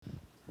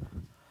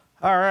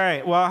All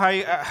right. Well,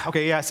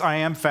 okay, yes, I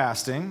am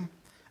fasting.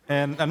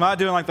 And I'm not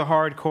doing like the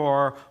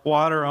hardcore,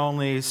 water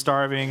only,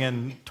 starving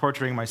and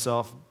torturing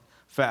myself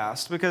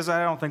fast, because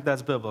I don't think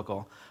that's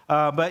biblical.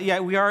 But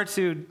yeah, we are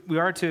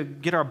to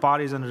get our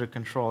bodies under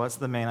control. That's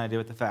the main idea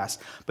with the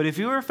fast. But if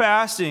you were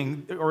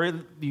fasting, or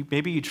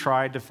maybe you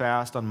tried to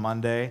fast on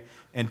Monday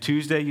and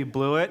Tuesday you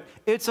blew it,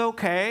 it's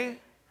okay.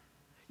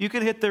 You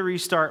can hit the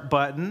restart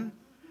button.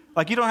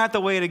 Like, you don't have to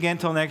wait again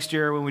till next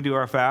year when we do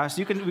our fast.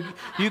 You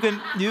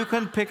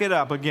can pick it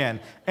up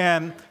again.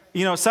 And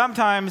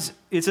sometimes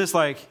it's just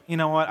like, you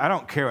know what? I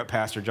don't care what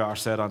Pastor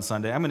Josh said on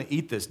Sunday. I'm going to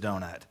eat this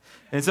donut.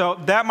 And so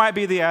that might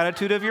be the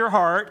attitude of your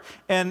heart.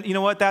 And you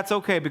know what? That's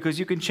okay, because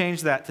you can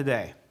change that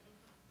today.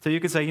 So you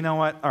can say, you know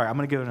what? All right, I'm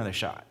going to give it another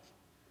shot.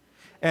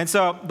 And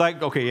so,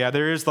 like, okay, yeah,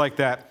 there is like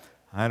that,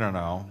 I don't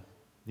know,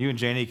 you and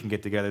Janie can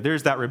get together.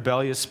 There's that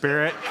rebellious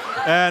spirit.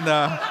 And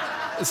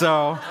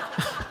so,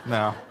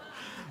 no.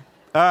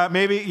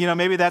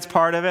 Maybe that's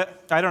part of it.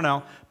 I don't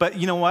know. But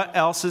you know what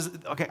else is,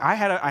 okay,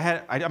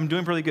 I'm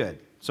doing pretty good.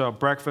 So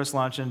breakfast,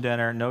 lunch, and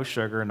dinner, no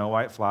sugar, no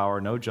white flour,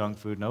 no junk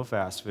food, no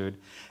fast food.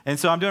 And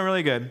so I'm doing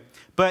really good.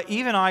 But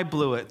even I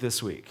blew it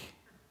this week.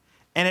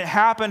 And it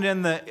happened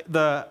in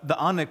the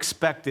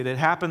unexpected. It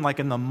happened like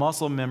in the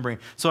muscle memory.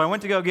 So I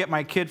went to go get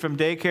my kid from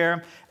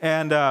daycare,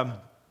 and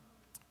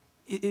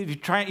if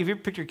you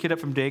pick your kid up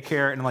from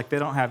daycare and like they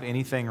don't have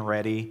anything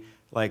ready,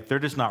 like they're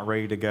just not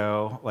ready to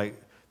go,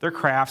 like their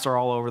crafts are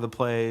all over the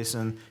place,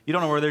 and you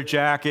don't know where their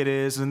jacket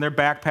is, and their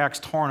backpack's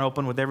torn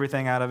open with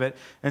everything out of it.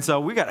 And so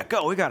we gotta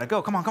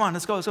go. Come on,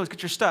 let's go, let's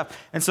get your stuff.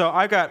 And so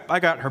I got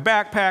her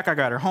backpack, I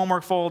got her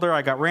homework folder,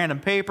 I got random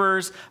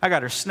papers, I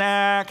got her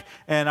snack,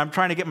 and I'm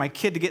trying to get my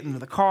kid to get into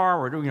the car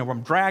where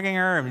I'm dragging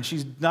her. I mean,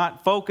 she's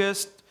not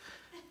focused.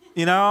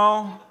 You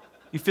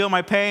feel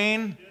my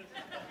pain.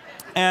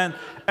 And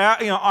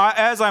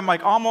as I'm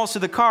like almost to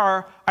the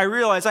car, I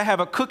realize I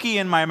have a cookie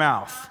in my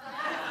mouth.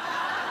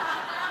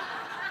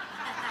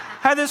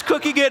 How'd this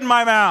cookie get in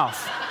my mouth?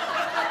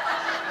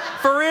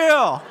 For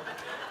real.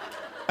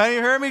 And you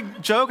heard me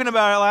joking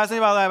about it last night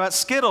about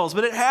Skittles,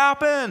 but it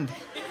happened.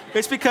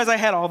 It's because I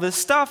had all this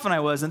stuff and I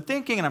wasn't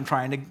thinking, and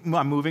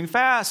I'm moving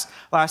fast.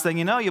 Last thing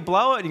you know, you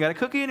blow it and you got a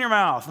cookie in your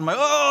mouth. I'm like,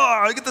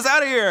 oh, get this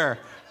out of here.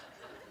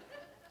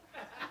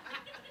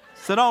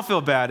 So don't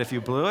feel bad if you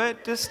blew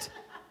it.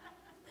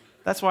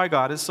 That's why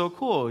God is so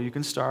cool. You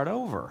can start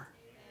over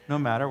no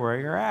matter where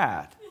you're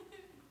at.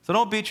 So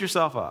don't beat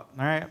yourself up,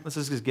 all right? Let's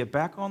just get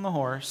back on the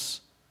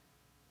horse.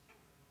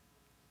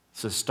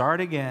 So start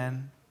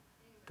again.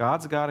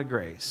 God's got a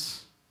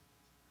grace.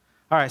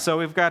 All right, so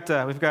we've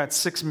got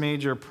 6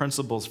 major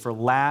principles for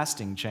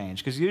lasting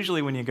change. Because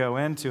usually when you go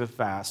into a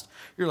fast,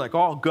 you're like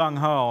all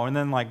gung-ho, and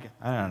then like,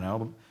 I don't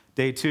know,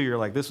 day 2, you're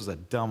like, this was a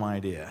dumb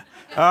idea.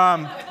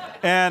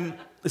 And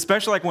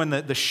especially like when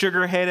the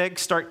sugar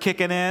headaches start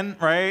kicking in,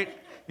 right?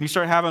 And you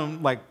start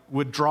having like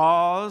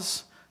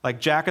withdrawals, like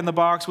Jack in the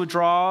Box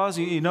withdrawals.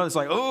 You know, it's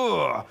like,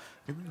 oh,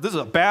 this is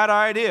a bad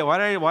idea. Why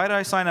did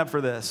I sign up for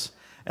this?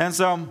 And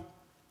so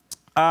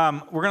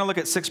we're going to look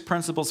at 6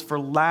 principles for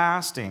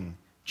lasting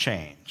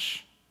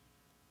change.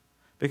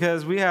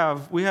 Because we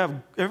have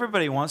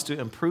everybody wants to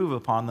improve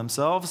upon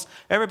themselves.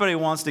 Everybody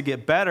wants to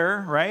get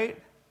better, right?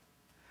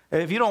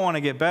 If you don't want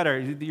to get better,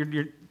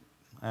 you're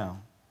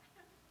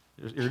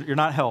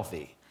not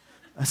healthy.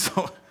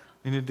 So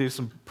we need to do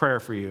some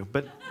prayer for you.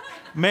 But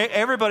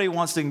everybody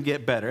wants to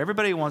get better.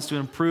 Everybody wants to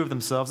improve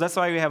themselves. That's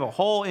why we have a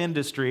whole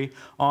industry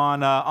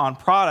on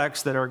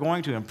products that are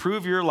going to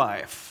improve your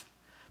life.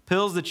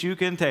 Pills that you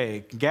can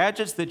take,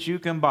 gadgets that you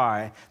can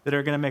buy that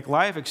are going to make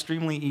life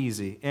extremely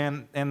easy,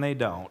 and they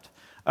don't.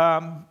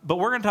 But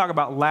we're going to talk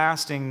about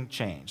lasting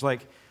change,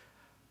 like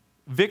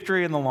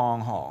victory in the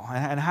long haul.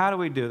 And how do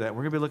we do that?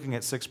 We're going to be looking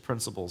at 6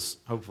 principles,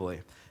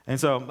 hopefully. And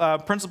so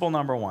principle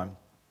number 1.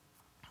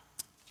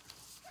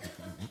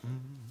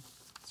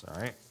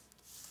 Sorry.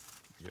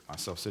 Get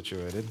myself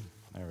situated.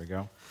 There we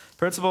go.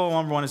 Principle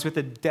number 1 is we have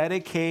to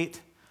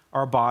dedicate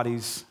our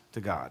bodies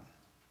to God.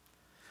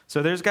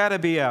 So there's got to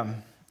be a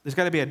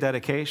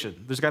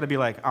dedication. There's got to be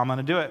like, I'm going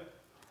to do it.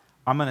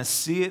 I'm going to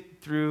see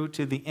it through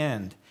to the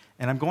end.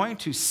 And I'm going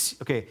to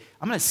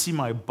see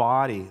my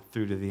body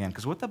through to the end.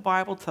 Because what the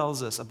Bible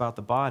tells us about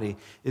the body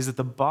is that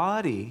the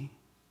body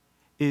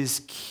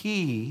is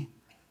key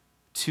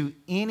to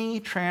any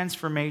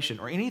transformation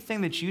or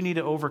anything that you need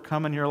to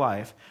overcome in your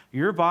life.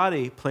 Your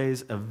body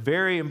plays a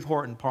very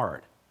important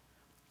part.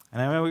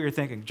 And I know what you're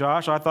thinking.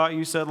 Josh, I thought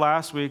you said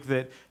last week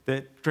that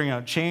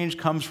change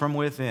comes from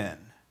within.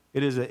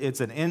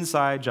 It's an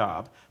inside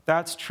job.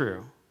 That's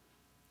true.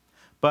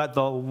 But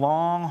the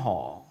long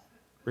haul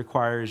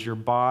requires your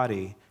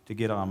body to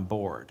get on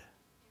board.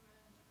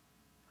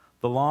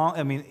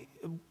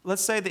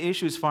 Let's say the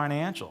issue is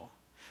financial.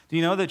 Do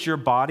you know that your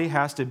body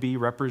has to be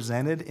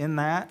represented in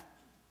that?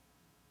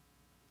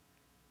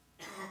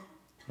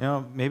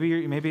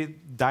 Maybe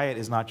diet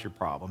is not your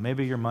problem.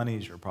 Maybe your money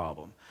is your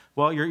problem.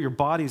 Well, your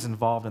body's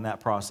involved in that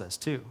process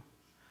too.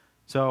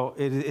 So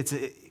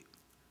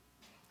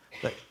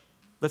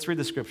let's read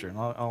the scripture, and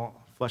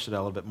I'll flesh it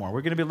out a little bit more.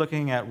 We're going to be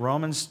looking at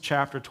Romans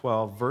chapter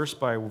 12, verse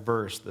by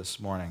verse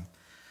this morning.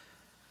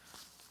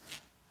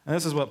 And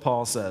this is what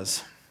Paul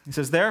says. He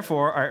says,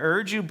 "Therefore, I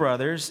urge you,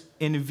 brothers,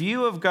 in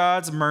view of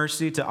God's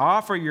mercy, to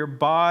offer your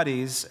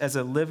bodies as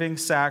a living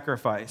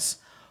sacrifice,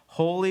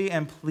 holy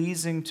and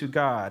pleasing to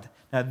God.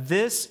 Now,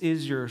 this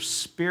is your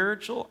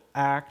spiritual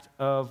act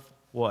of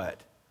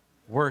what?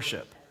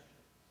 Worship."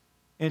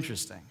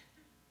 Interesting.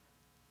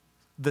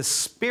 The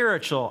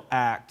spiritual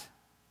act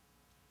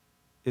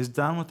is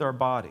done with our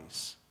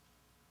bodies.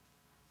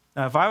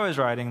 Now, if I was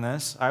writing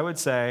this, I would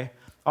say,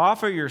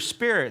 offer your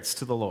spirits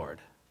to the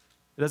Lord.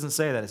 It doesn't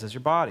say that. It says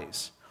your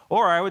bodies.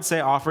 Or I would say,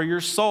 offer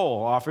your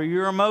soul, offer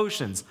your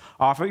emotions,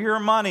 offer your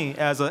money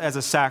as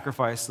a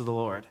sacrifice to the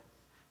Lord.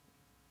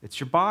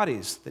 It's your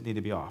bodies that need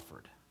to be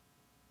offered.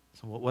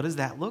 So what does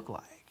that look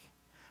like?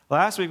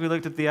 Last week we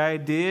looked at the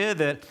idea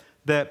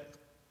that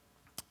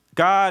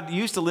God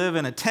used to live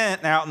in a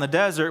tent out in the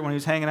desert when he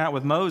was hanging out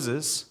with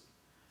Moses.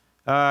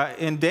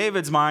 In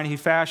David's mind, he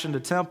fashioned a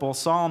temple.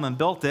 Solomon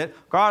built it.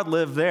 God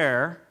lived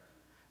there.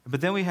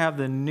 But then we have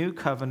the new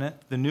covenant,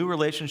 the new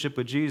relationship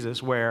with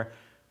Jesus, where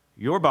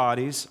your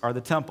bodies are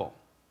the temple.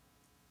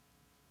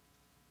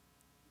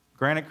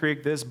 Granite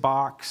Creek, this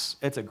box,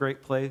 it's a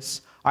great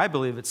place. I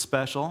believe it's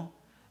special.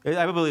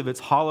 I believe it's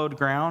hallowed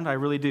ground. I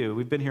really do.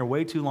 We've been here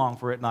way too long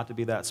for it not to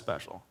be that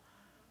special.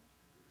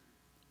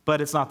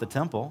 But it's not the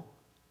temple.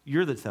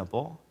 You're the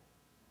temple,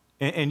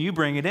 and you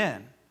bring it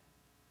in.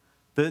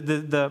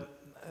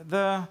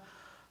 The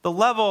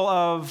level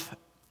of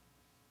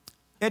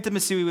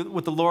intimacy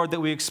with the Lord that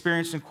we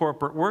experienced in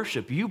corporate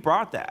worship, you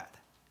brought that.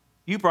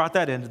 You brought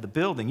that into the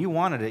building. You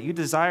wanted it. You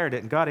desired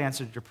it, and God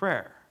answered your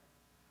prayer.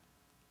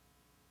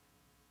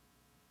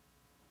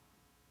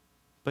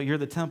 But you're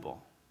the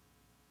temple.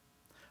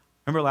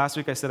 Remember last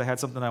week I said I had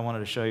something I wanted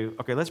to show you?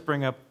 Okay, let's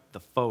bring up the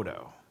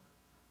photo.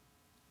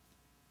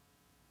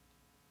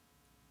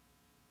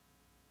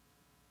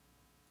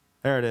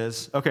 There it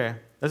is. Okay,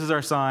 this is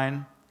our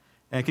sign.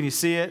 And can you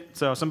see it?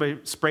 So somebody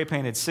spray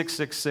painted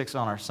 666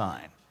 on our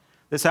sign.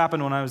 This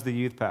happened when I was the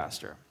youth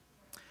pastor.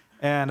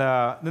 And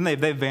then they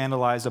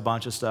vandalized a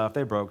bunch of stuff.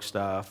 They broke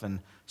stuff and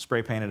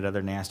spray painted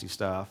other nasty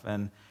stuff.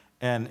 And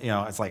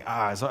it's like,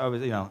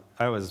 so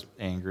I was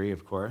angry,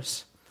 of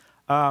course.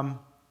 And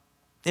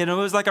it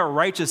was like a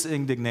righteous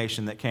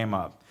indignation that came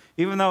up,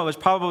 even though it was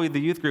probably the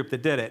youth group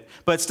that did it.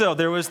 But still,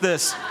 there was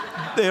this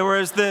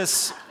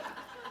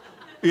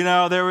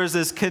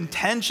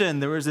contention,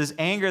 there was this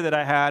anger that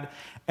I had.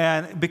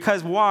 And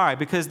because why?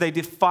 Because they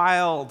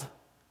defiled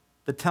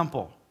the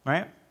temple,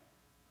 right?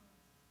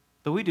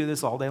 But we do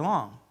this all day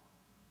long.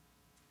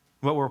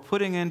 What we're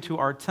putting into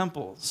our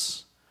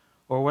temples,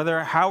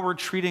 or how we're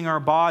treating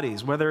our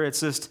bodies, whether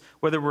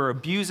we're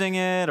abusing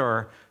it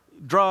or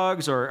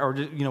drugs or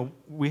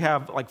we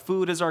have like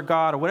food as our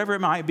God or whatever it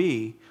might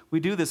be, we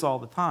do this all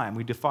the time.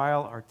 We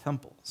defile our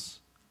temples.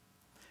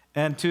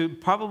 And to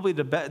probably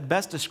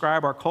best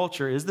describe our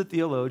culture is the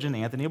theologian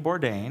Anthony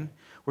Bourdain,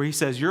 where he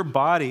says your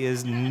body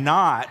is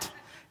not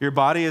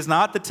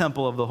the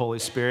temple of the Holy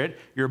Spirit.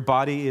 Your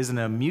body is an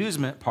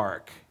amusement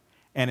park,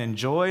 and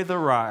enjoy the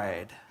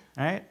ride,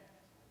 right?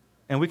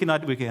 And we can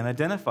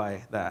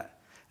identify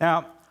that.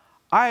 Now,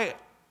 I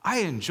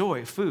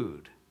enjoy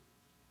food.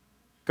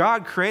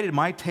 God created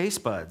my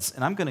taste buds,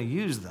 and I'm going to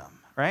use them,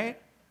 right?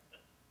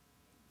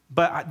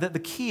 But the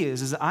key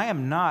is I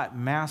am not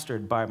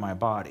mastered by my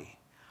body.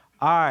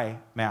 I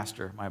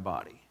master my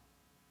body.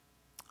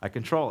 I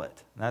control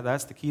it.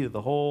 That's the key to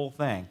the whole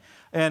thing.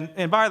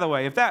 And by the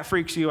way, if that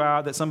freaks you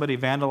out that somebody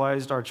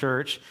vandalized our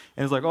church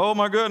and is like, oh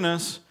my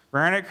goodness,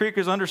 Granite Creek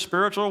is under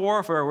spiritual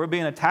warfare. We're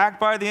being attacked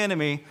by the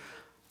enemy.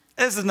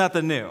 This is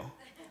nothing new.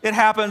 It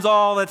happens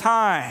all the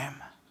time.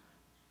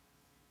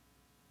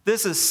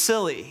 This is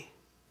silly.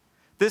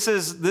 This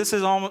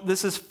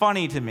is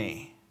funny to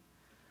me.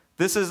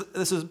 This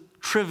is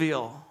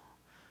trivial.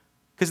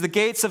 Because the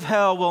gates of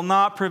hell will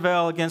not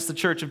prevail against the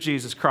church of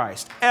Jesus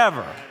Christ,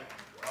 ever.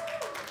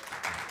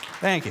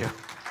 Thank you.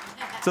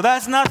 So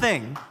that's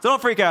nothing. So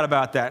don't freak out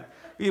about that.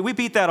 We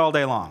beat that all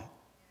day long.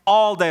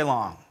 All day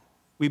long.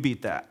 We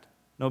beat that.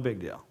 No big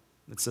deal.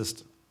 It's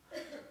just,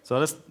 so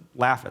just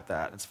laugh at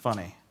that. It's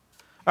funny.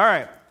 All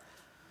right.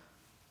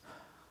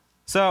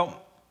 So,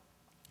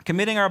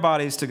 committing our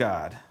bodies to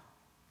God.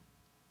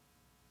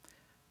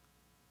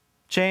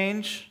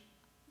 Change,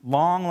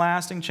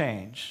 long-lasting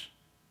change,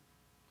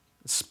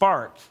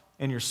 sparked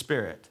in your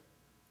spirit,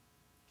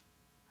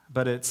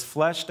 but it's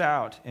fleshed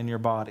out in your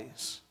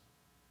bodies.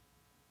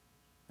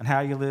 And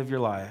how you live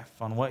your life,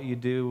 on what you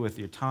do with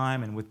your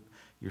time and with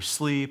your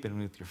sleep and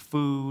with your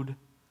food.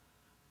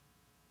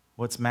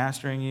 What's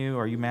mastering you?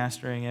 Are you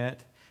mastering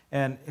it?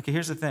 And okay,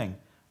 here's the thing.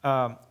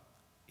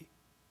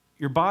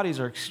 Your bodies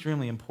are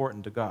extremely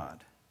important to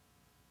God.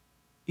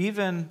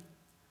 Even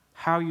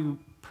how you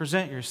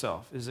present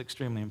yourself is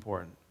extremely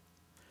important.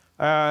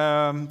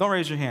 Don't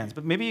raise your hands,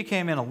 but maybe you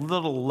came in a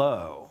little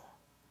low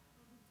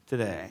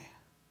today.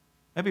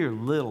 Maybe you're a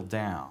little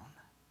down.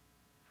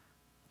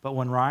 But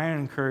when Ryan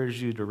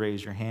encouraged you to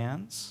raise your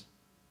hands,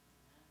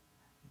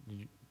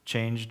 you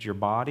changed your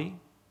body,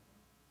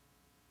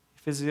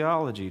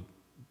 physiology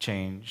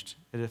changed.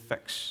 It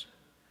affects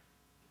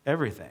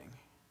everything,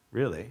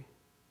 really.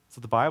 That's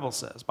what the Bible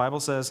says. The Bible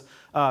says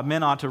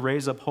men ought to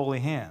raise up holy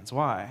hands.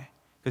 Why?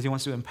 Because he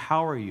wants to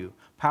empower you.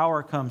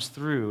 Power comes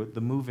through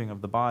the moving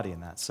of the body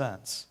in that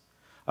sense.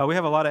 We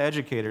have a lot of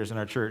educators in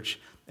our church,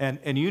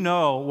 and you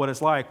know what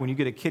it's like when you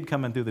get a kid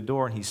coming through the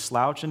door and he's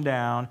slouching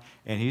down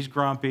and he's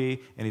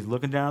grumpy and he's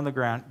looking down on the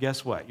ground.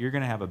 Guess what? You're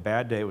going to have a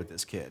bad day with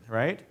this kid,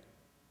 right?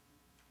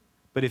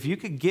 But if you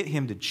could get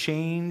him to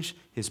change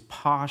his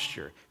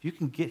posture, if you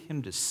can get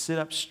him to sit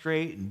up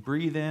straight and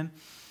breathe in,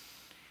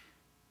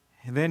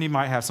 then you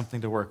might have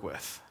something to work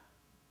with.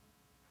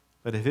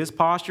 But if his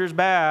posture is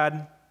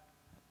bad,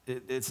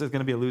 it's going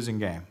to be a losing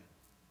game.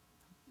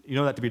 You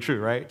know that to be true,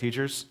 right,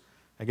 teachers?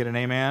 I get an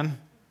amen?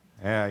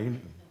 Yeah.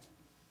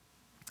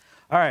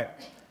 All right.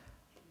 It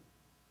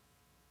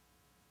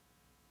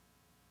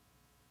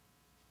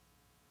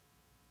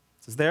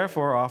says,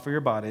 therefore, offer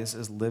your bodies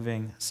as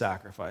living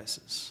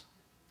sacrifices.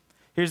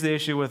 Here's the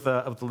issue with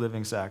the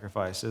living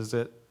sacrifice, is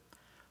that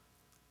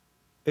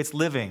it's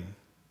living.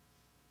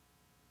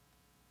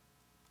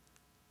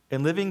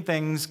 And living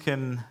things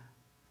can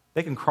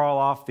crawl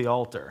off the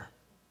altar.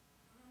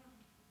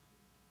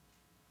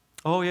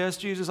 Oh, yes,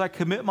 Jesus, I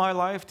commit my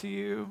life to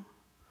you.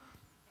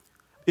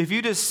 If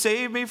you just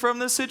save me from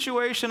this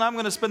situation, I'm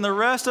going to spend the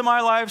rest of my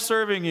life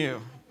serving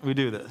you. We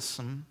do this.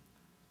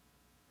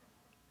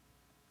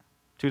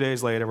 2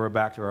 days later, we're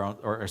back to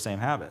our same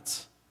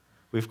habits.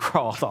 We've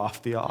crawled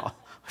off the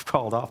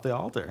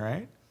altar,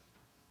 right?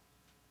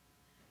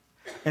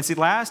 And see,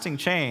 lasting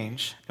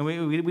change, and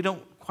we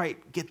don't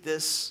quite get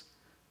this.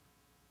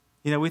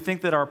 You know, we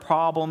think that our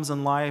problems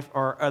in life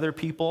are other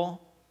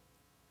people.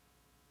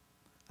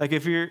 Like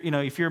if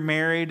you're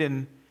married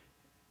and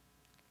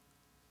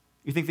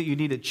you think that you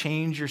need to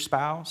change your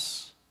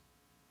spouse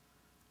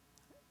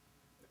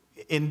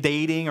in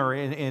dating or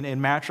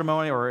in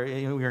matrimony, or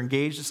you're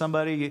engaged to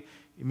somebody,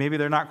 maybe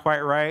they're not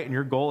quite right, and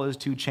your goal is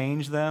to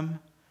change them.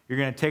 You're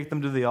going to take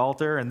them to the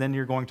altar, and then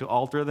you're going to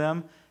alter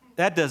them.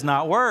 That does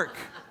not work.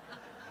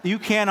 You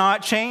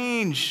cannot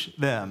change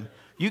them.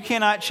 You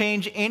cannot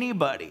change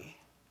anybody.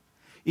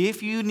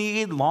 If you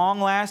need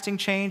long-lasting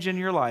change in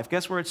your life,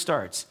 guess where it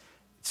starts?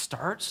 It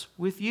starts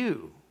with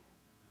you.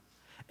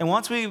 And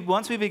once we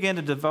begin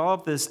to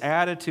develop this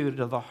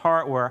attitude of the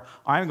heart where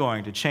I'm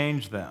going to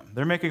change them,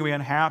 they're making me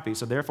unhappy,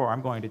 so therefore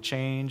I'm going to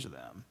change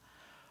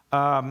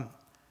them.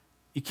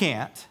 You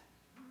can't.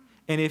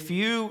 And if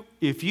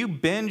you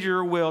bend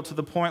your will to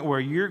the point where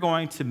you're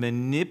going to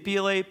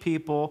manipulate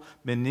people,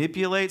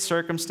 manipulate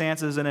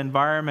circumstances and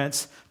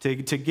environments to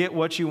get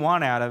what you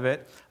want out of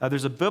it,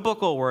 there's a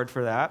biblical word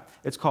for that.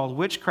 It's called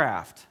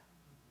witchcraft.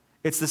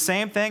 It's the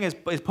same thing as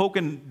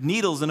poking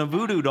needles in a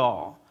voodoo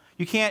doll.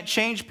 You can't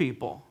change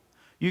people.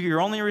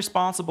 You're only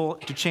responsible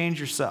to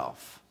change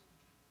yourself.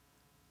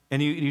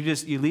 And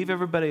you leave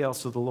everybody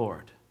else to the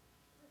Lord.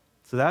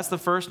 So that's the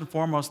first and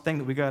foremost thing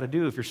that we got to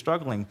do. If you're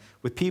struggling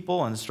with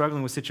people and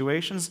struggling with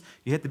situations,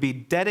 you have to be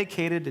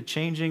dedicated to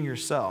changing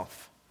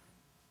yourself.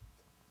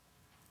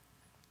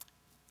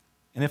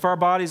 And if our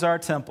bodies are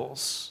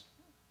temples,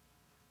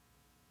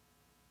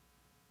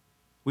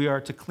 we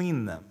are to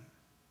clean them.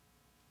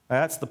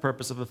 That's the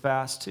purpose of a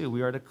fast too.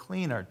 We are to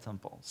clean our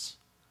temples.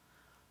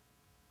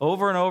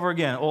 Over and over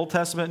again, Old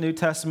Testament, New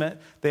Testament,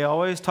 they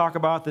always talk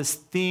about this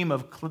theme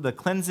of the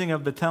cleansing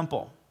of the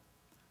temple.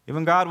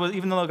 Even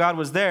though God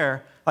was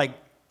there, like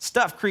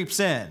stuff creeps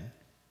in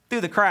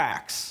through the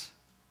cracks,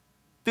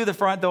 through the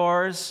front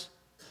doors.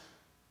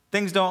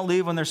 Things don't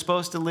leave when they're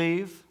supposed to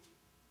leave.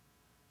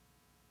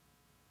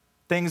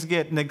 Things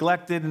get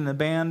neglected and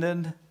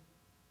abandoned,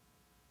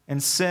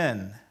 and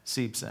sin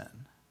seeps in.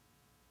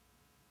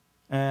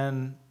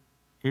 And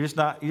you just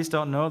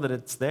don't know that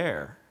it's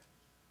there.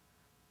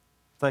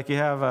 It's like you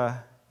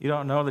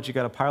don't know that you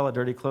got a pile of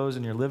dirty clothes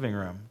in your living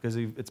room because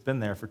it's been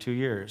there for 2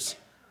 years.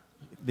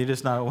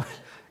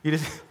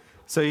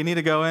 So you need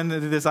to go into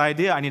this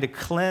idea, I need to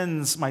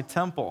cleanse my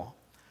temple.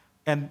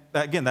 And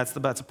again, that's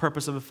the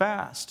purpose of a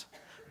fast.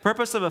 The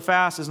purpose of a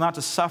fast is not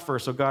to suffer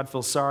so God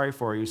feels sorry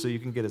for you so you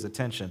can get his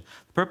attention.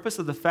 The purpose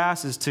of the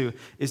fast is to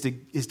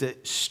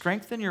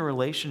strengthen your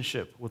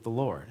relationship with the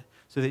Lord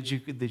so that you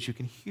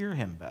can hear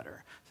him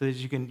better, so that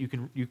you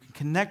can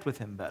connect with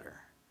him better.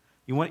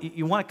 You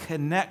want to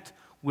connect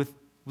with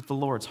the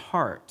Lord's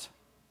heart.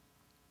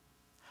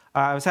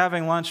 I was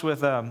having lunch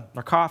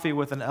or coffee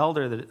with an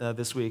elder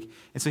this week,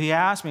 and so he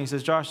asked me, he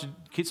says, Josh,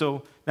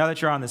 so now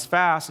that you're on this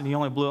fast, and you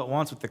only blew it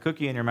once with the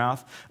cookie in your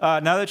mouth,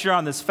 now that you're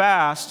on this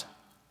fast,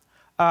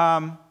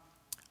 are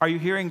you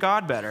hearing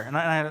God better? And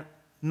I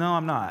no,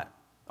 I'm not.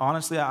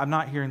 Honestly, I'm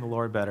not hearing the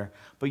Lord better.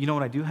 But you know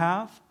what I do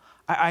have?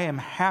 I am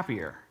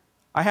happier.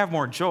 I have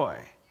more joy.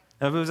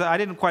 I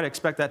didn't quite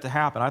expect that to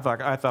happen. I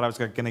thought I was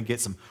going to get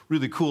some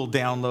really cool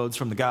downloads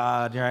from the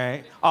God,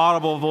 right?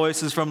 Audible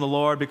voices from the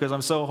Lord because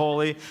I'm so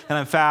holy and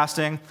I'm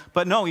fasting.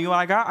 But no, you know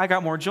what I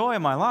got more joy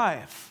in my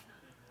life.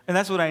 And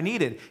that's what I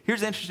needed.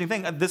 Here's the interesting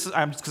thing. Because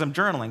I'm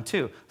journaling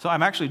too. So I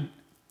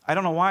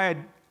don't know why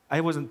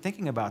I wasn't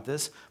thinking about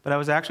this, but I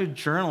was actually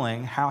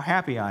journaling how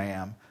happy I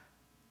am.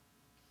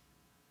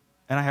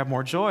 and I have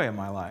more joy in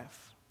my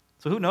life.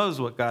 So who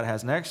knows what God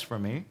has next for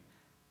me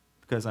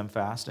because I'm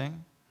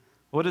fasting?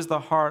 What is the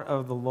heart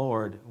of the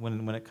Lord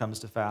when it comes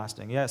to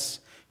fasting?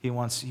 Yes, he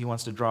wants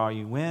to draw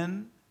you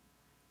in.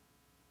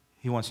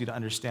 He wants you to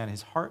understand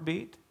his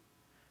heartbeat.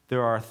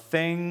 There are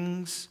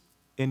things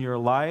in your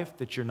life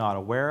that you're not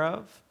aware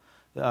of.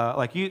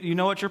 Like you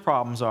know what your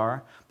problems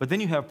are, but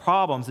then you have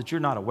problems that you're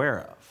not aware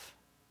of.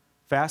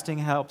 Fasting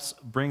helps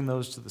bring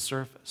those to the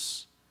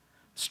surface.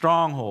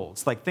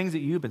 Strongholds, like things that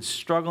you've been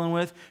struggling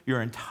with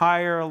your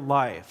entire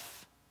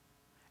life.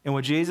 And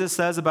what Jesus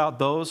says about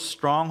those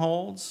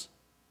strongholds,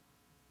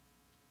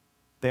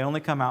 they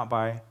only come out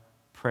by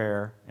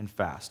prayer and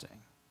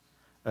fasting.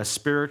 A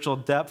spiritual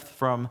depth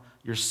from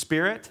your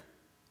spirit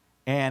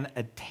and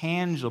a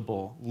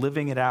tangible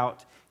living it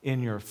out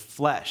in your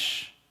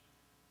flesh.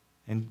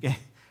 And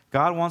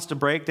God wants to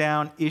break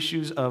down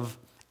issues of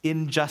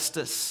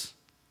injustice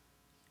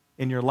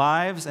in your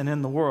lives and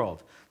in the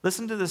world.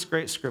 Listen to this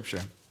great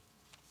scripture,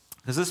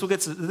 because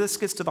this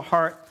gets to the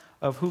heart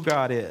of who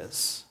God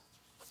is.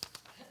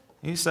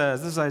 He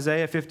says, this is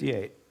Isaiah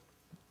 58,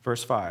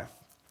 verse 5.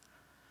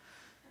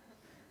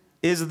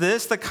 Is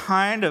this the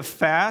kind of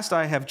fast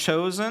I have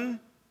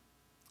chosen?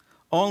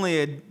 Only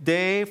a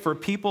day for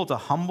people to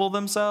humble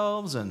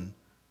themselves and,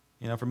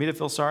 for me to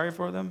feel sorry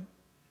for them?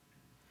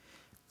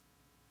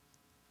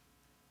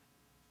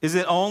 Is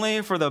it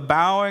only for the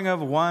bowing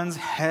of one's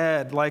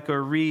head like a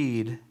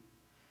reed,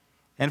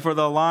 and for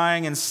the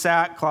lying in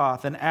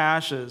sackcloth and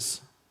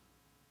ashes?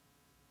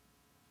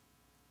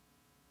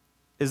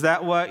 Is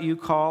that what you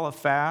call a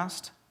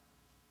fast?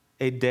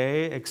 A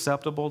day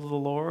acceptable to the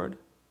Lord?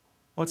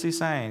 What's he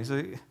saying?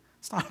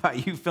 It's not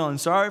about you feeling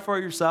sorry for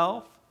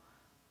yourself.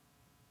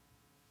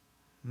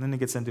 And then he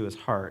gets into his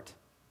heart.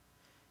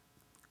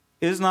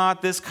 Is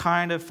not this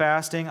kind of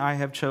fasting I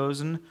have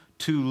chosen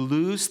to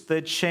loose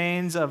the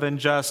chains of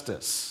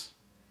injustice,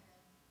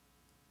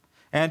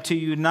 and to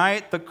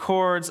unite the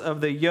cords of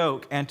the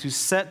yoke, and to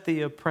set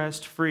the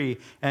oppressed free,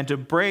 and to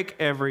break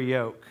every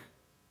yoke?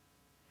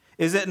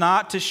 Is it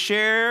not to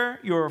share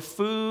your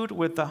food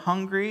with the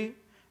hungry,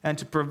 and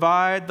to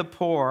provide the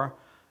poor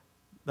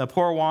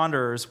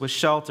wanderers with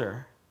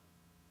shelter?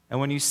 And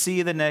when you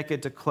see the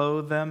naked, to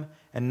clothe them,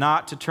 and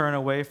not to turn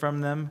away from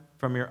them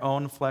from your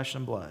own flesh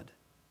and blood?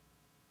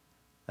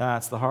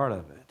 That's the heart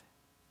of it.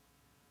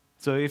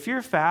 So if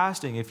you're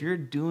fasting, if you're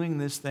doing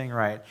this thing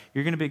right,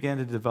 you're going to begin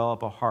to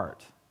develop a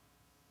heart.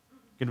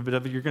 You're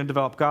going to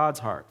develop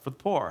God's heart for the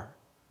poor,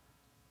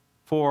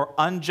 for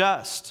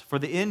unjust, for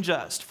the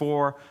unjust,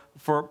 for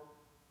the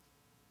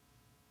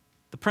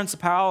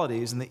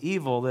principalities and the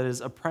evil that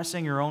is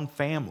oppressing your own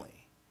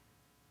family.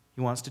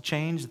 He wants to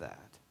change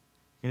that.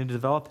 You're going to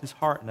develop his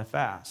heart in a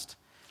fast.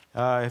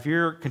 If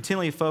you're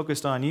continually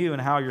focused on you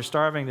and how you're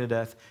starving to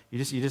death,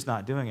 you're just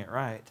not doing it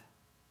right.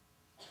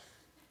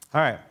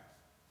 All right.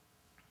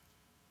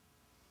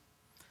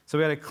 So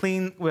we have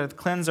to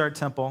cleanse our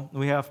temple.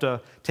 We have to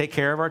take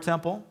care of our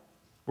temple.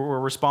 We're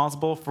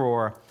responsible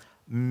for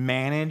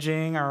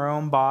managing our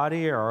own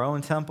body, our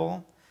own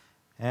temple.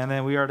 And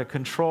then we are to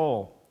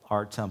control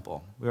our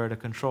temple. We are to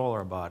control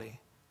our body.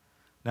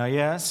 Now,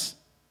 yes,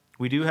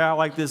 we do have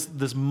like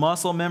this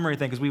muscle memory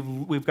thing, because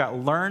we've got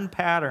learned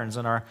patterns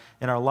in our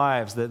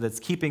lives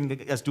that's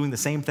keeping us doing the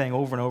same thing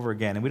over and over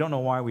again, and we don't know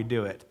why we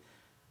do it.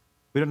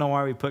 We don't know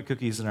why we put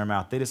cookies in our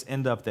mouth. They just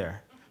end up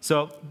there.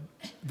 So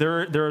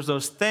there's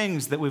those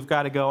things that we've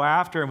got to go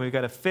after, and we've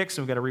got to fix,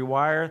 and we've got to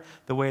rewire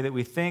the way that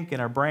we think in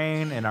our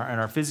brain and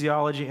our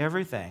physiology,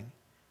 everything.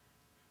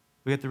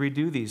 We have to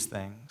redo these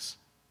things.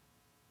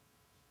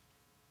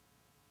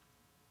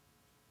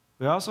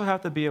 We also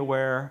have to be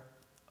aware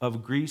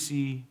of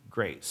greasy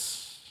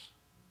grace.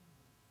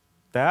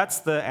 That's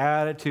the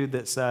attitude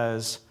that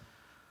says,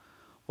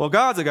 well,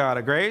 God's a God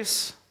of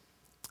grace,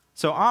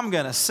 so I'm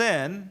going to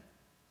sin,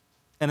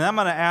 and I'm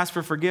going to ask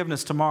for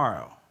forgiveness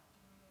tomorrow.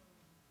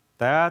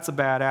 That's a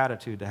bad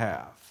attitude to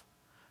have.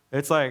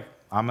 It's like,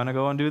 I'm going to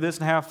go and do this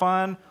and have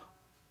fun.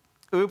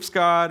 Oops,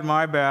 God,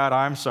 my bad,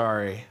 I'm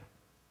sorry.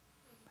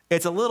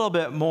 It's a little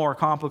bit more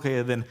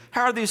complicated than,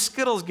 how are these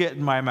Skittles get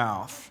in my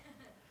mouth?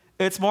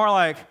 It's more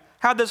like,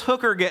 how'd this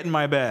hooker get in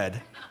my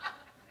bed?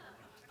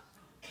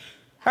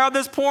 How'd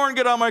this porn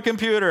get on my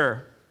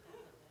computer?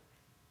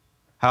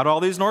 How'd all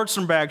these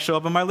Nordstrom bags show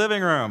up in my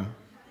living room?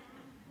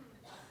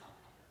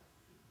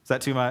 Is that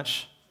too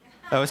much?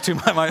 That was too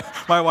much.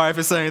 My wife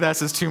is saying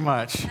that's just too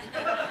much.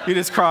 You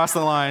just crossed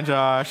the line,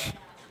 Josh.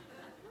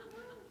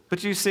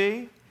 But you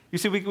see,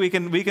 we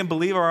can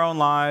believe our own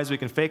lies. We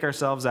can fake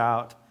ourselves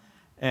out,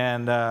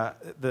 and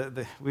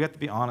we have to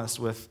be honest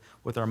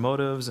with our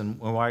motives and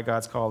why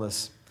God's called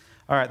us.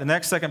 All right.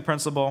 The second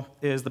principle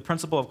is the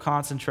principle of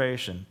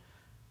concentration.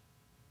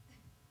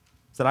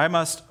 It's that I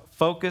must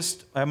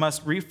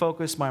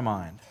refocus my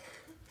mind.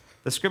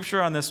 The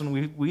scripture on this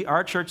one,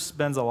 our church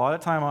spends a lot of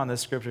time on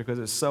this scripture because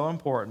it's so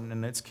important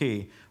and it's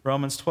key.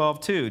 Romans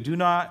 12:2. Do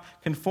not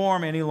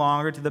conform any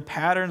longer to the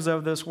patterns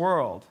of this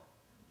world.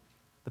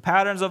 The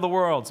patterns of the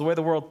world, it's the way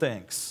the world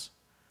thinks.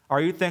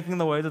 Are you thinking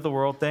the way that the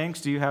world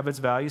thinks? Do you have its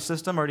value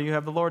system, or do you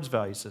have the Lord's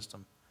value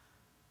system?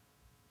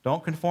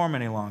 Don't conform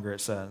any longer,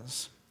 it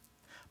says.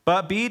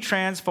 But be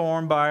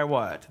transformed by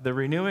what? The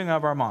renewing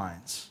of our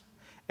minds.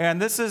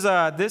 And this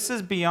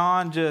is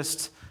beyond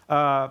just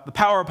the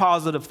power of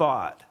positive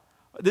thought.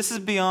 This is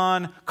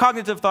beyond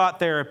cognitive thought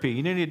therapy.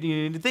 You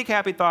need to think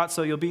happy thoughts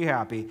so you'll be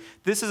happy.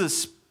 This is a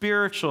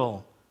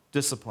spiritual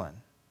discipline.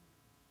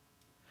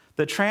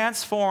 The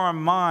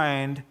transformed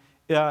mind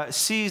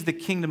sees the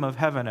kingdom of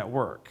heaven at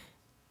work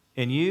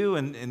in you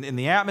and in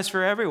the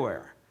atmosphere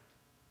everywhere.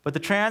 But the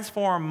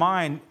transformed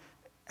mind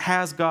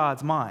has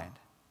God's mind.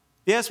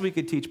 Yes, we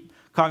could teach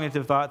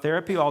cognitive thought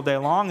therapy all day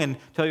long and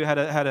tell you how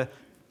to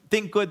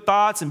think good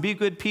thoughts and be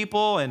good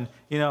people and,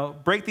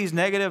 break these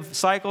negative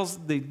cycles,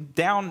 the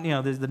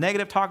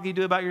negative talk you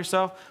do about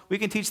yourself. We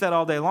can teach that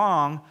all day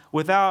long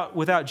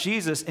without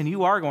Jesus, and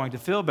you are going to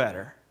feel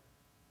better.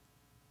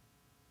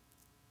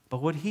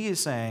 But what he is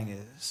saying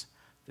is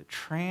that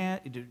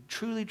to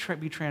truly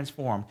be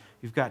transformed,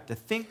 you've got to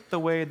think the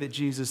way that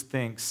Jesus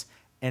thinks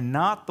and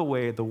not the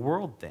way the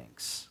world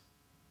thinks.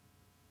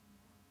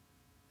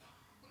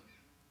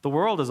 The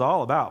world is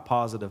all about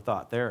positive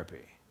thought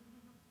therapy.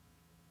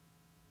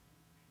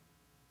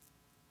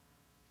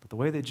 But the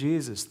way that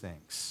Jesus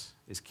thinks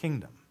is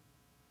kingdom.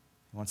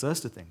 He wants us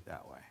to think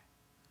that way.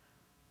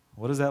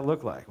 What does that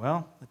look like?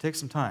 Well, it takes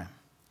some time.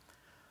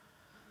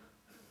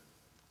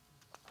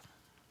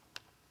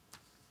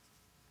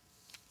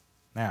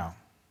 Now,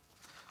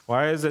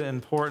 why is it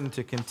important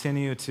to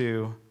continue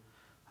to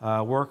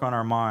work on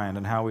our mind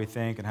and how we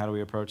think and how do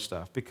we approach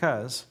stuff?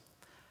 Because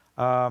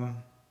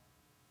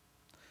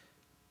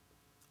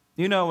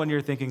when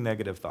you're thinking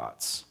negative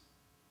thoughts.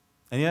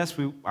 And yes,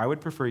 I would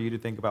prefer you to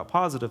think about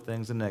positive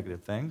things than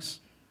negative things.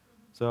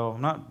 So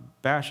I'm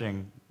not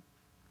bashing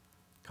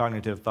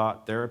cognitive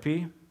thought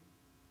therapy.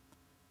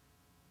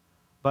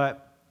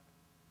 But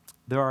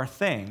there are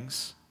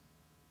things,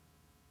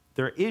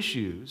 there are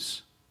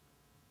issues,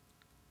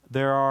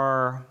 there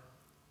are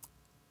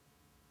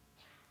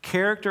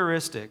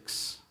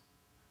characteristics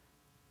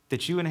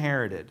that you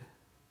inherited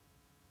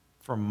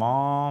from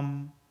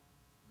mom,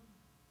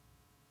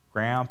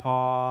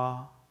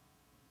 grandpa,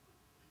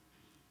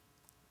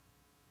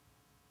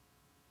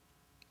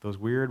 those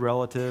weird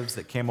relatives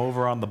that came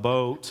over on the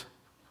boat.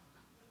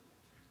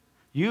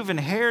 You've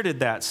inherited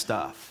that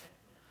stuff.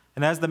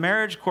 And as the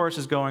marriage course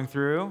is going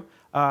through,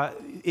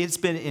 it's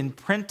been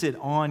imprinted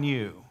on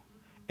you.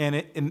 And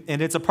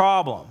it's a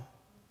problem.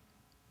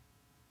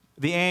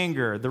 The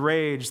anger, the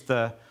rage,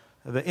 the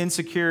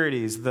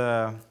insecurities,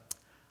 the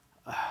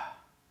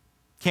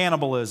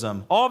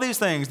cannibalism, all these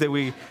things that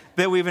we've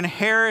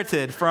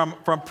inherited from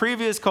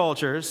previous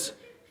cultures.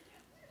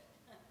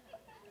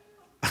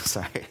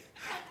 Sorry.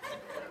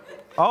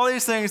 All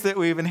these things that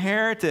we've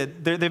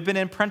inherited, they've been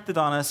imprinted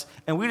on us,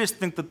 and we just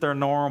think that they're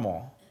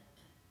normal.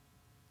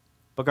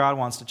 But God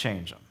wants to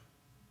change them.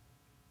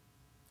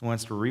 He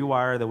wants to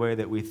rewire the way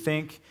that we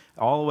think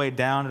all the way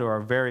down to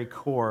our very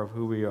core of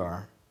who we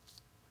are.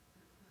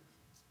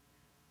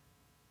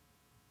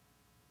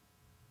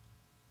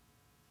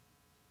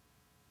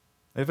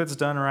 If it's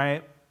done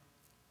right,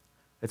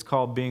 it's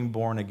called being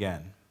born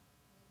again.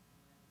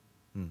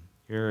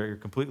 You're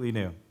completely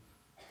new.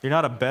 You're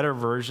not a better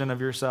version of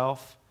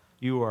yourself.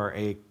 You are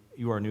a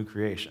new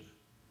creation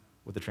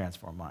with a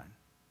transformed mind.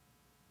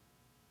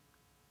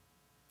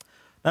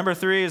 Number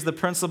 3 is the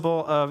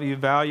principle of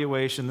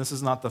evaluation. This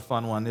is not the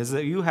fun one. Is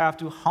that you have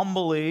to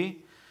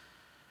humbly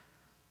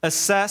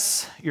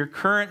assess your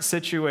current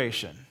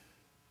situation.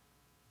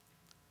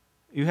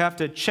 You have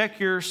to check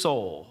your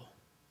soul.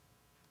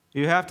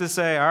 You have to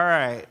say, all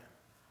right,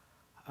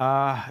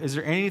 is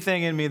there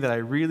anything in me that I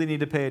really need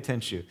to pay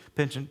attention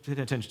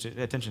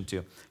to?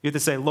 You have to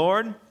say,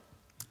 Lord,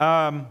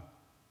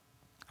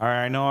 all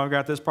right, I know I've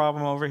got this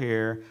problem over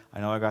here.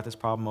 I know I got this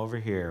problem over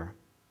here.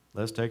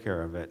 Let's take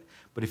care of it.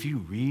 But if you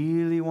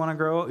really want to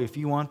grow, if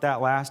you want that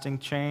lasting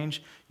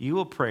change, you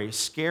will pray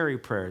scary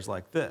prayers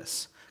like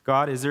this.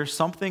 God, is there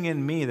something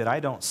in me that I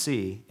don't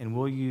see, and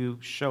will you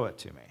show it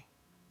to me?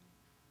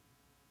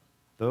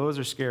 Those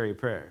are scary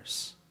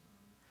prayers,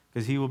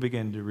 because he will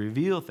begin to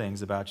reveal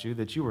things about you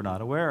that you were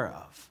not aware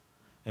of.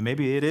 And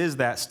maybe it is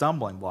that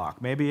stumbling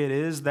block. Maybe it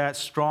is that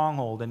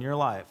stronghold in your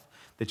life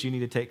that you need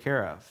to take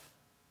care of.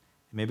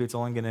 Maybe it's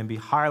only going to be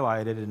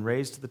highlighted and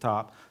raised to the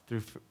top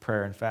through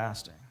prayer and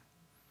fasting.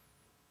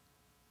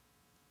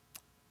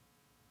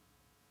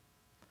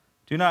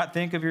 Do not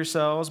think of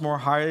yourselves more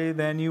highly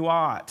than you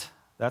ought.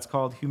 That's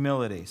called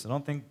humility. So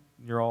don't think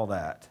you're all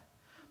that.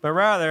 But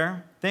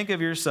rather, think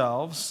of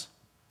yourselves.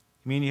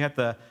 I mean, you have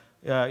to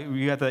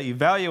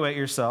evaluate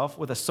yourself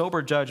with a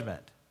sober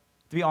judgment.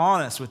 To be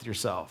honest with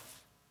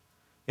yourself.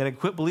 You got to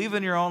quit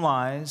believing your own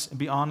lies and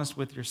be honest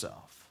with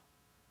yourself.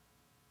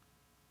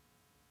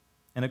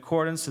 In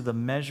accordance to the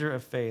measure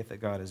of faith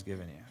that God has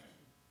given you.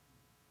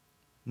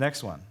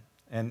 Next one,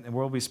 and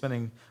we'll be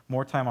spending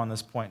more time on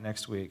this point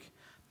next week,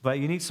 but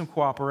you need some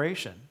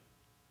cooperation.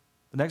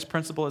 The next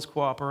principle is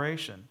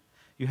cooperation.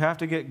 You have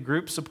to get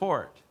group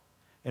support.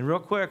 And real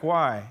quick,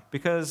 why?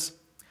 Because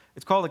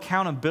it's called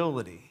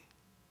accountability.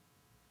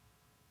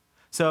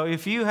 So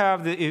if you're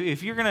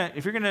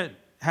gonna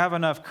have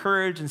enough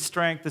courage and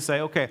strength to say,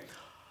 okay,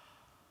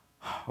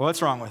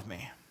 what's wrong with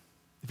me?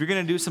 If you're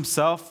going to do some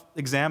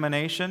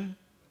self-examination,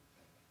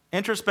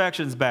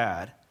 introspection's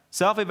bad.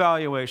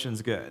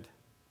 Self-evaluation's good.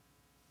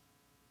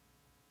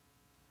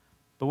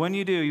 But when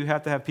you do, you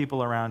have to have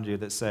people around you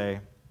that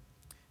say,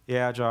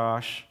 yeah,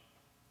 Josh,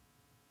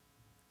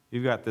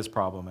 you've got this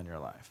problem in your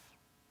life.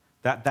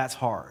 That's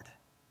hard.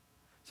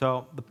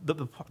 So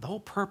the whole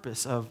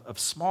purpose of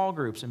small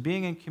groups and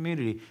being in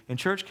community, in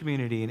church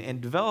community,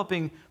 and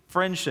developing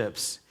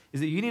friendships is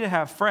that you need to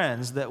have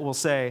friends that will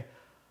say,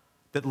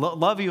 that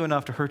love you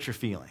enough to hurt your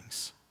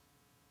feelings.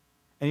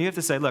 And you have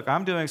to say, look,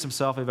 I'm doing some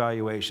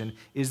self-evaluation.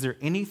 Is there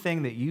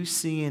anything that you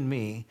see in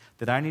me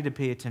that I need to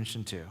pay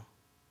attention to?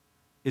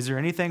 Is there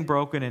anything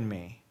broken in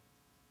me?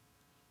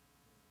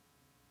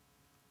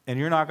 And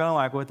you're not going to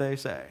like what they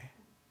say.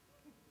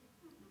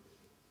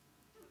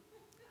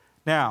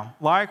 Now,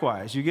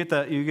 likewise, you get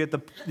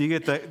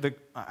the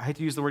I hate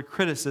to use the word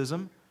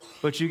criticism,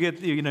 but you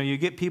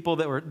get people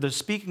they're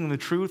speaking the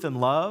truth in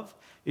love.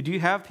 Do you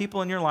have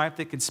people in your life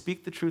that can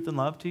speak the truth in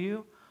love to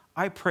you?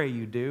 I pray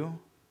you do.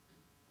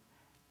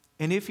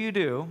 And if you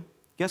do,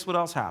 guess what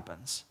else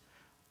happens?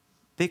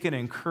 They can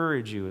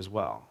encourage you as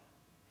well.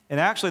 And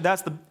actually,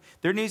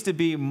 there needs to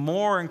be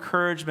more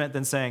encouragement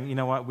than saying, you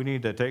know what, we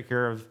need to take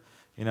care of,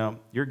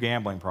 your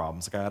gambling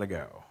problems. Got to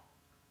go.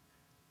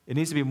 It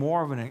needs to be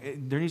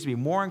there needs to be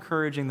more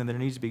encouraging than there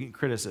needs to be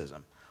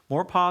criticism.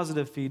 More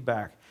positive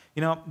feedback.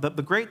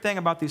 The great thing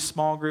about these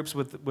small groups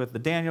with the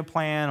Daniel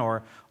Plan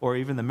or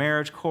even the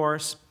marriage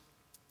course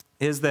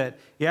is that,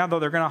 though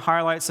they're going to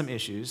highlight some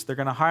issues, they're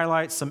going to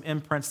highlight some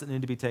imprints that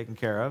need to be taken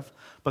care of,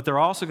 but they're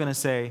also going to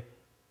say,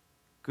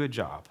 good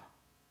job.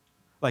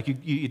 Like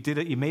you did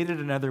it, you made it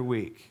another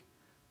week.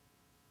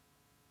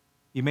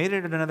 You made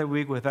it another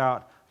week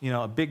without,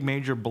 a big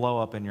major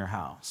blow up in your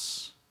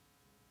house,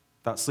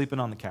 without sleeping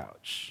on the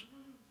couch.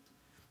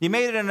 You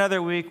made it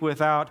another week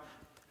without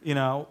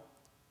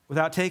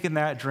taking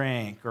that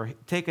drink or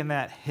taking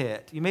that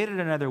hit. You made it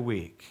another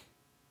week.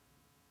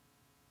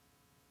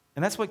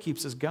 And that's what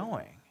keeps us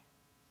going.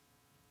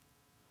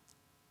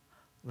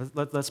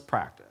 Let's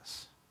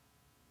practice.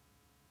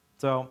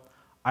 So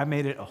I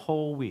made it a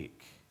whole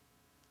week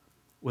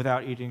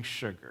without eating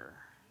sugar,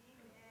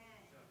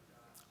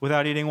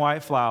 without eating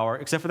white flour,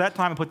 except for that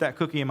time I put that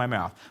cookie in my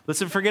mouth.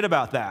 Let's forget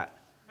about that.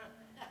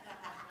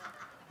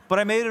 But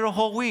I made it a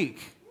whole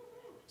week.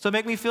 So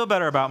make me feel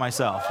better about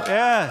myself.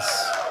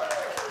 Yes.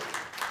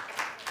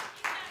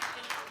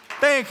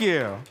 Thank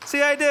you.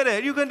 See, I did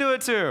it. You can do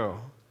it too.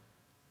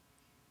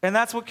 And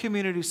that's what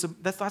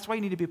that's why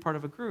you need to be part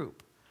of a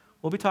group.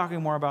 We'll be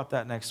talking more about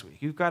that next week.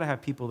 You've got to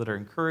have people that are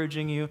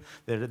encouraging you,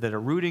 that are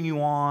rooting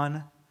you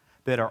on,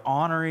 that are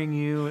honoring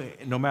you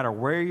no matter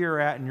where you're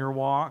at in your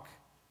walk.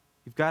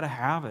 You've got to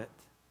have it.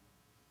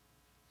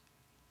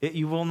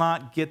 You will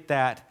not get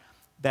that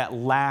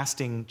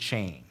lasting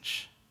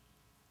change.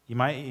 You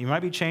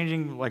might be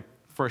changing like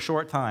for a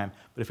short time,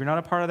 but if you're not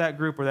a part of that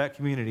group or that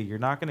community, you're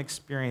not going to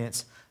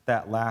experience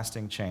that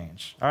lasting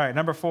change. All right,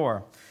 number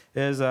 4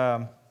 is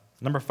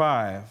number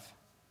 5.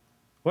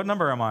 What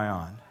number am I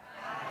on?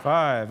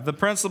 5. The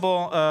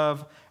principle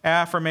of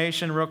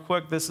affirmation, real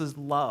quick, this is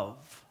love.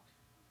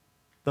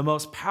 The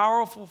most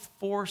powerful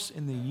force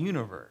in the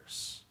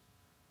universe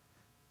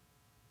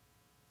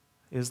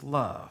is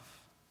love.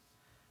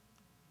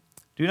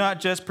 Do not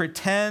just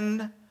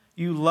pretend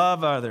you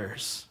love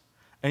others.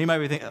 And you might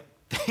be thinking,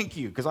 thank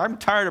you, because I'm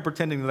tired of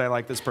pretending that I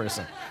like this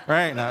person.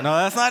 Right? No,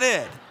 that's not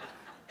it.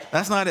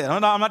 That's not it.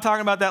 I'm not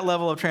talking about that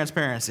level of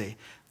transparency.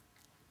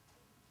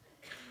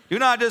 Do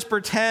not just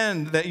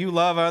pretend that you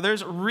love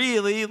others.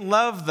 Really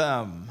love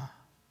them.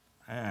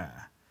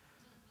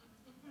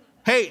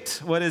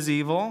 Hate what is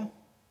evil.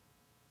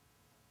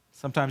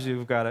 Sometimes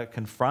you've got to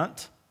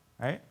confront,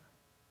 right?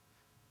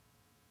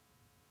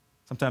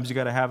 Sometimes you've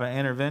got to have an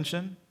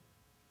intervention.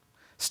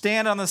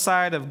 Stand on the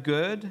side of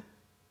good.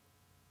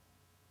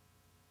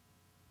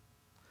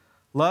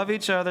 Love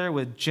each other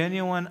with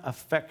genuine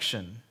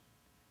affection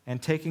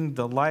and taking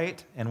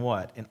delight in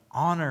what? In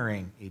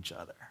honoring each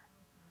other.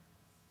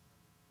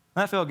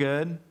 Doesn't that feel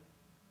good?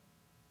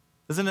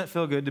 Doesn't it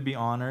feel good to be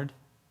honored?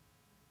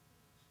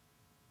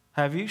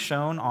 Have you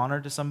shown honor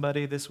to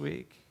somebody this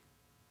week?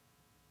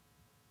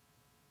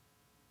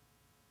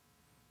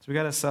 So we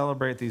got to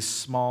celebrate these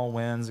small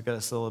wins. We got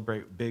to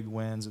celebrate big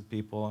wins with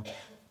people.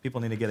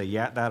 People need to get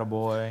a that a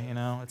boy.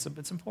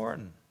 It's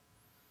important.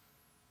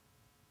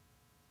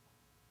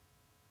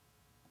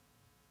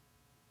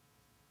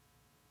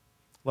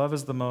 Love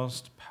is the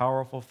most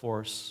powerful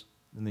force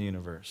in the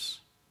universe.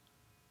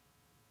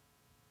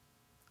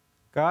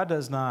 God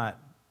does not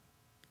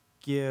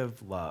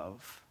give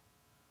love.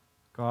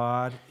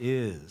 God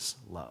is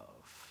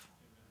love.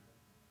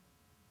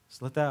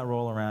 So let that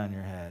roll around in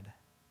your head.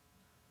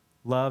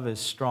 Love is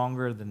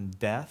stronger than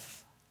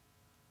death.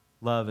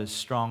 Love is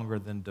stronger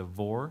than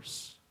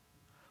divorce.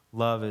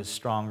 Love is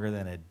stronger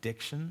than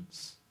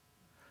addictions.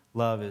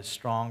 Love is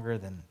stronger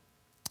than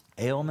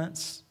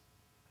ailments.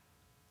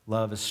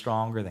 Love is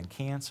stronger than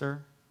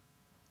cancer.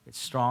 It's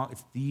strong.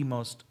 It's the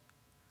most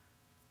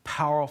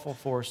powerful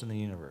force in the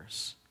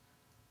universe.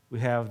 We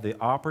have the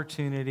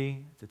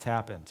opportunity to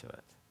tap into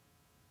it.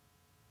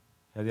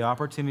 We have the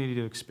opportunity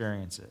to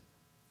experience it.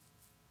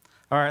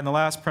 All right, and the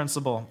last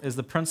principle is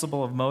the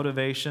principle of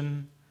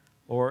motivation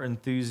or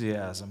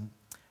enthusiasm.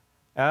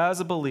 As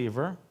a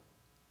believer,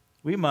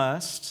 we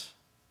must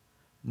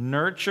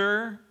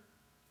nurture,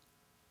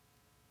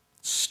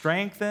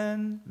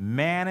 strengthen,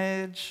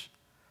 manage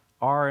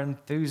our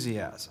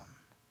enthusiasm.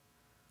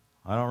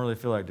 I don't really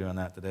feel like doing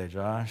that today,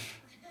 Josh.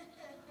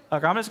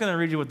 Look, I'm just going to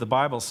read you what the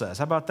Bible says.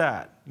 How about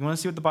that? You want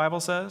to see what the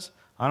Bible says?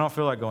 I don't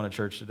feel like going to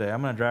church today.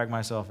 I'm going to drag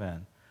myself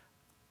in.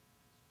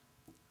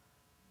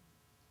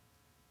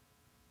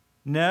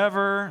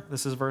 Never,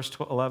 this is verse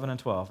 11 and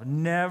 12,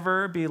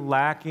 never be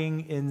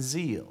lacking in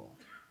zeal.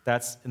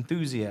 That's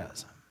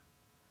enthusiasm.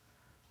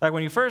 Like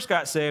when you first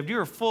got saved, you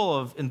were full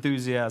of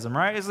enthusiasm,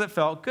 right? Because it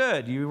felt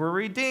good. You were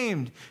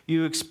redeemed.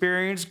 You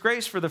experienced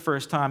grace for the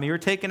first time. You were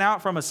taken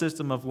out from a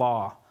system of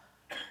law.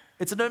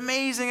 It's an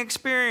amazing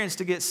experience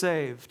to get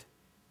saved.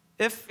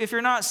 If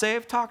you're not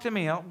saved, talk to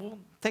me. We'll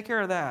take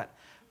care of that.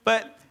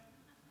 But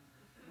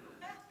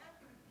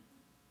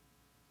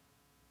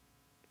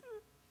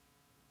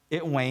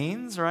it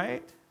wanes,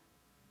 right?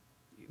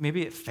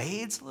 Maybe it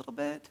fades a little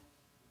bit.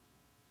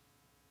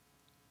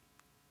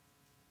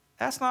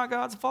 That's not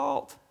God's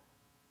fault.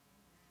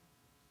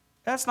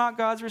 That's not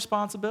God's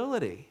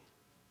responsibility.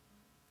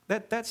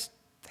 That's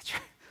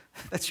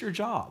your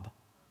job.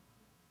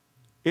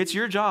 It's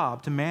your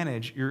job to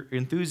manage your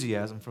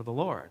enthusiasm for the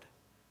Lord.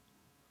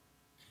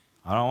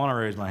 I don't want to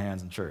raise my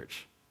hands in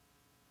church.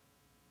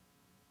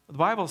 The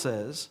Bible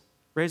says,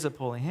 raise up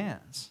holy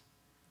hands.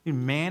 You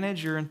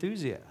manage your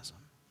enthusiasm.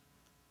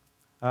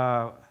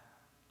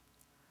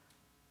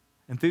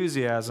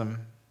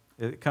 Enthusiasm,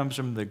 it comes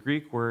from the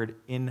Greek word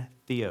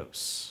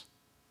entheos.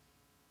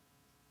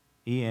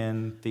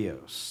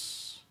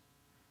 Entheos.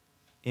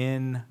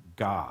 In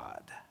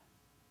God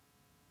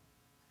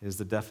is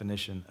the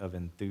definition of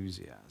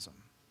enthusiasm.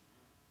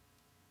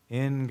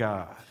 In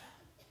God.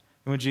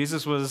 And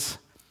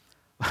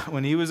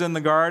when he was in the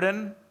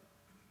garden,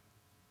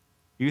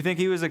 you think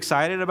he was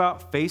excited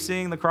about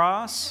facing the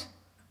cross?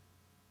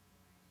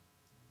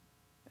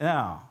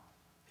 No.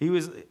 He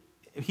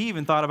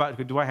even thought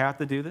about, do I have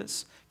to do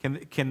this?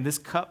 Can this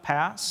cup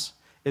pass?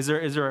 Is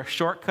there a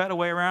shortcut, a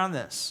way around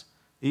this?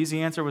 The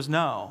easy answer was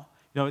no.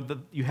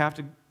 You have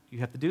to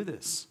do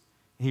this.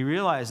 And he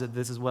realized that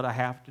this is what I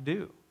have to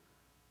do.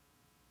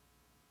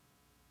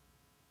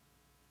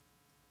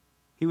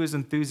 He was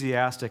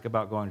enthusiastic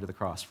about going to the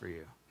cross for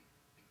you.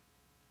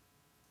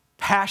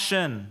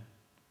 Passion.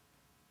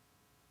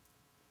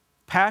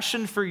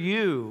 Passion for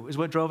you is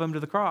what drove him to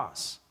the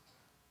cross.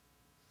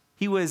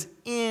 He was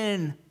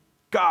in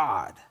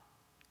God.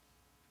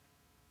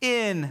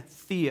 In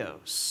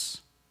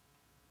Theos.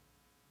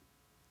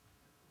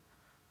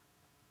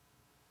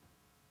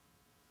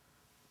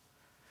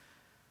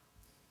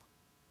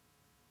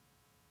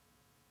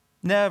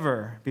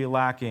 Never be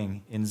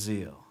lacking in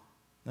zeal.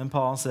 Then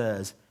Paul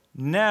says,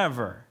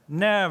 never,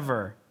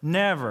 never,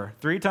 never.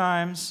 3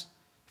 times.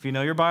 If you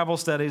know your Bible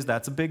studies,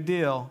 that's a big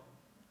deal.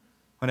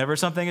 Whenever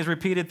something is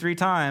repeated 3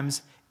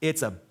 times,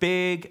 it's a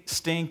big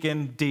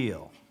stinking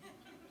deal.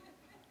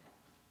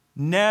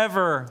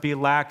 Never be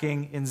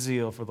lacking in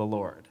zeal for the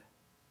Lord.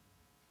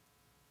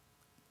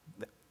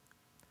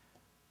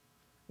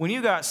 When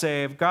you got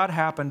saved, God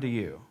happened to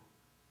you.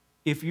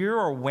 If you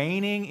are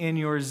waning in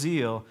your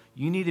zeal,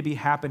 you need to be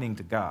happening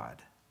to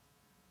God.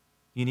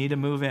 You need to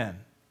move in.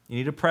 You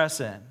need to press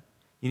in.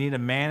 You need to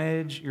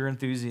manage your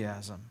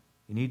enthusiasm.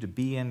 You need to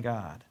be in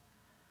God.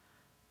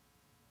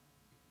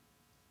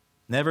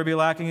 Never be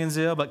lacking in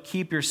zeal, but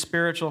keep your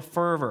spiritual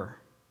fervor.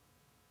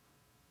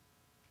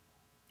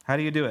 How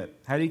do you do it?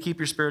 How do you keep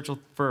your spiritual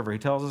fervor? He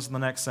tells us in the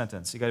next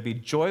sentence. You got to be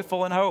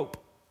joyful in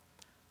hope.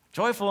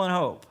 Joyful in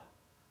hope.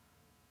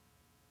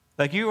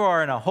 Like you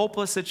are in a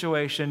hopeless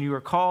situation, you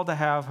are called to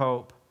have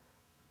hope,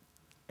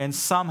 and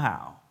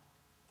somehow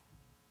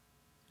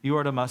you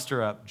are to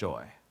muster up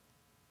joy.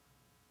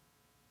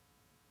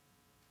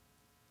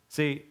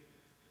 See,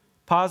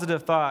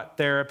 positive thought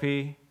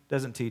therapy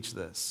doesn't teach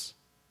this.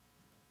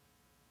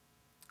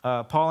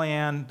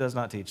 Pollyann does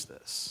not teach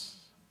this.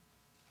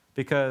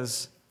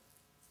 Because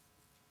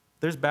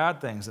there's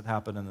bad things that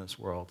happen in this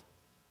world.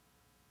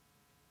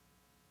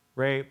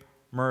 Rape,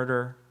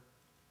 murder,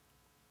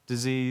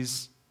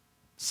 disease,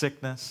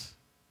 sickness.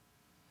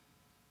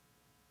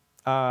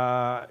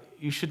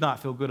 You should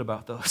not feel good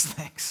about those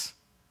things.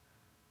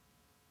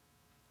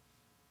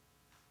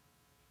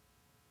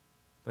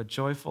 But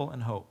joyful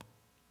in hope.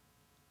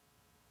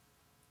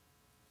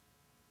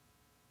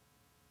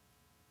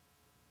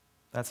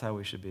 That's how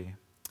we should be.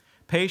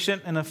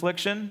 Patient in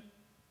affliction.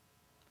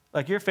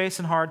 Like you're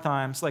facing hard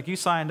times. Like you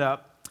signed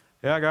up.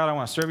 Yeah, God, I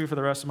want to serve you for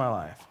the rest of my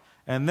life.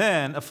 And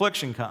then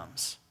affliction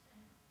comes.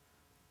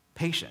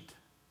 Patient.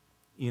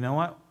 You know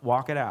what?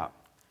 Walk it out.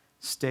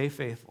 Stay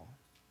faithful.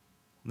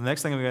 The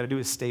next thing we got to do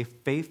is stay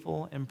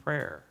faithful in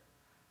prayer.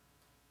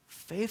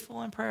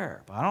 Faithful in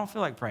prayer. But I don't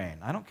feel like praying.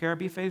 I don't care.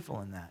 Be faithful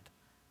in that.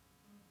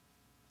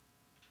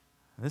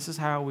 This is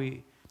how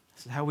we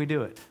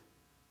do it.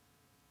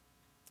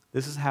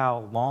 This is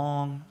how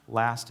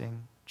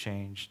long-lasting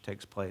change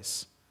takes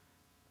place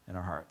in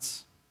our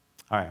hearts.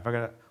 All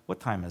right, what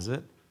time is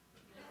it?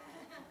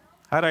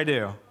 How'd I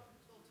do?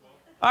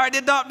 All right,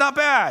 did not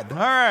bad. All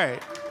right.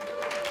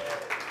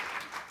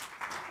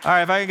 All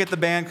right, if I can get the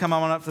band come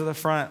on up to the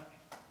front.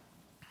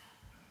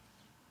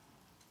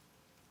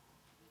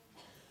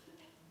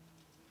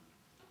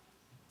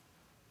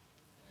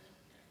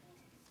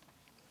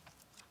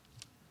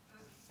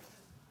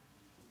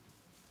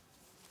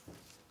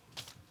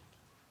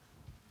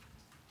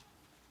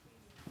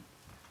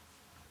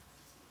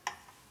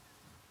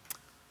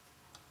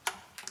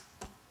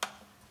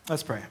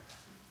 Let's pray.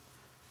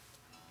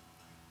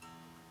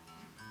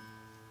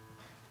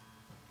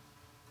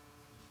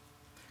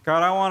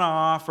 God, I want to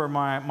offer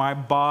my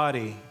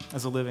body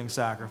as a living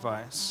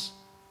sacrifice.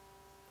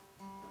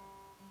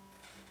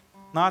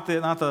 Not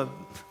the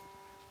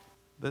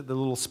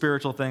little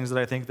spiritual things that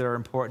I think that are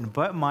important,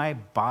 but my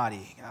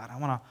body. God, I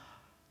want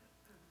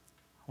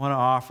to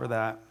offer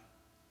that.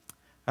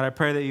 God, I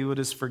pray that you would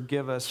just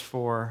forgive us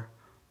for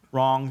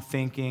wrong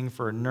thinking,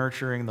 for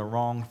nurturing the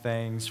wrong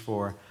things,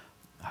 for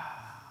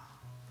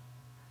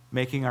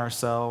making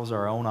ourselves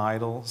our own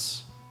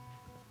idols,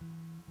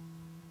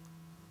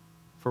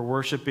 for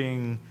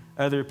worshiping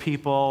other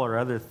people or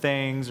other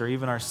things or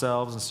even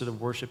ourselves instead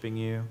of worshiping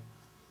you.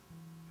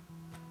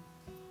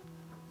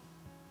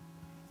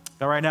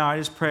 Now, right now, I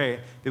just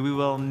pray that we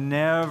will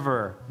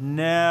never,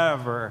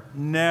 never,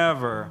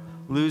 never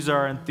lose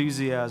our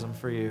enthusiasm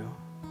for you,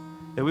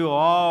 that we will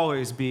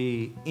always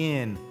be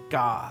in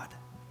God.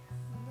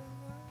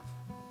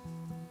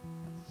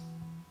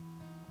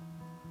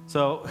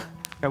 So,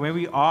 God, may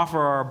we offer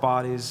our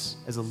bodies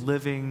as a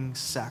living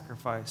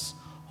sacrifice,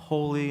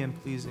 holy and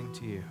pleasing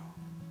to you.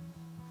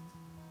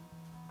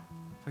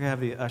 If I can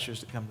have the ushers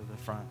to come to the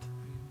front.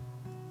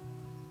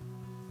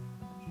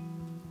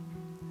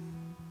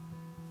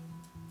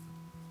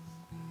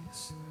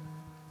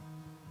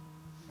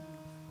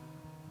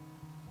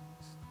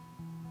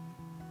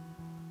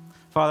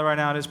 Father, right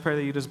now I just pray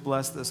that you just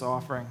bless this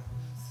offering.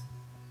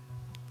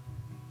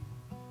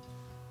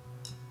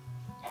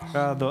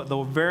 God,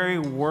 the very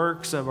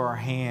works of our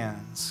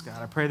hands,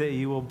 God, I pray that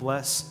you will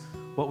bless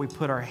what we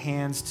put our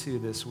hands to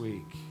this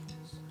week.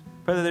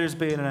 Pray that there's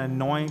been an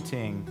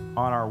anointing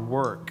on our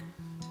work,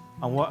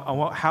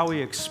 on how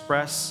we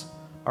express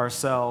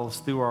ourselves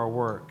through our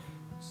work.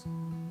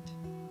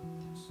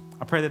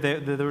 I pray that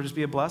there will just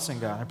be a blessing,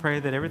 God. I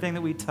pray that everything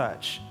that we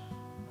touch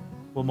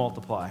will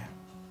multiply.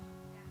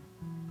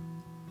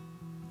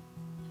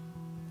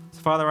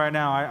 So, Father, right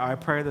now, I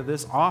pray that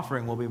this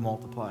offering will be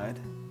multiplied.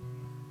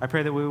 I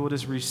pray that we will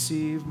just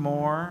receive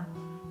more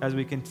as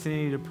we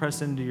continue to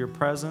press into your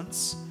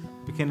presence.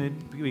 We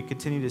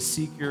continue to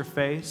seek your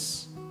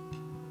face.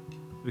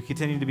 We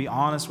continue to be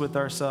honest with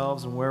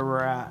ourselves and where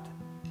we're at.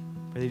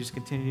 Pray that you just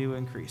continue to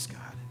increase,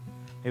 God.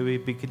 May we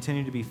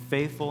continue to be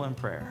faithful in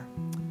prayer.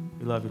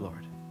 We love you,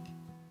 Lord.